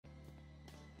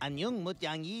안녕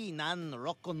못양이 난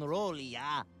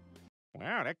rock'n'roll이야.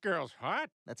 Wow, that girl's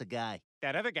hot. That's a guy.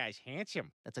 That other guy's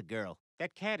handsome. That's a girl.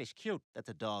 That cat is cute. That's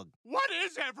a dog. What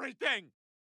is everything?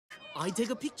 I take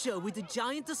a picture with the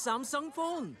giant Samsung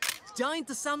phone. Giant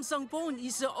Samsung phone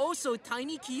is also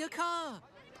tiny Kia car.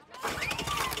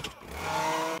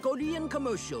 Korean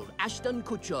commercial Ashton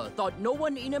Kutcher thought no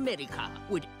one in America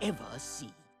would ever see.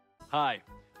 Hi,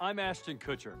 I'm Ashton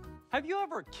Kutcher. Have you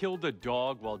ever killed a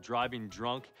dog while driving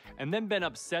drunk and then been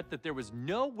upset that there was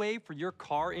no way for your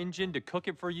car engine to cook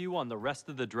it for you on the rest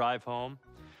of the drive home?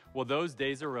 Well, those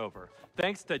days are over,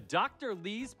 thanks to Dr.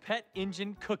 Lee's Pet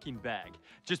Engine Cooking Bag.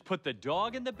 Just put the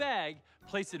dog in the bag,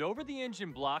 place it over the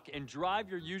engine block, and drive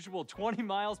your usual 20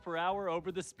 miles per hour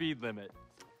over the speed limit.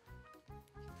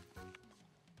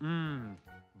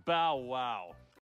 Bow wow.